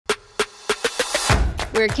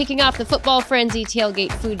We're kicking off the Football Frenzy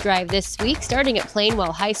Tailgate Food Drive this week, starting at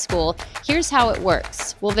Plainwell High School. Here's how it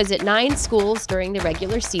works. We'll visit 9 schools during the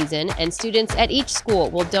regular season, and students at each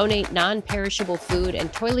school will donate non-perishable food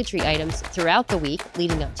and toiletry items throughout the week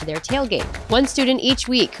leading up to their tailgate. One student each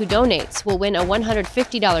week who donates will win a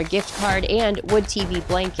 $150 gift card and Wood TV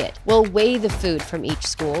blanket. We'll weigh the food from each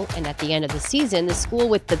school, and at the end of the season, the school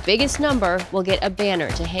with the biggest number will get a banner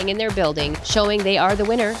to hang in their building, showing they are the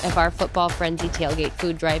winner of our Football Frenzy Tailgate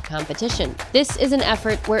Food Drive competition. This is an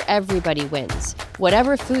effort where everybody wins.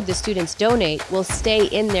 Whatever food the students donate will stay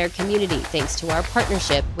in their community thanks to our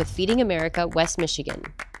partnership with Feeding America West Michigan.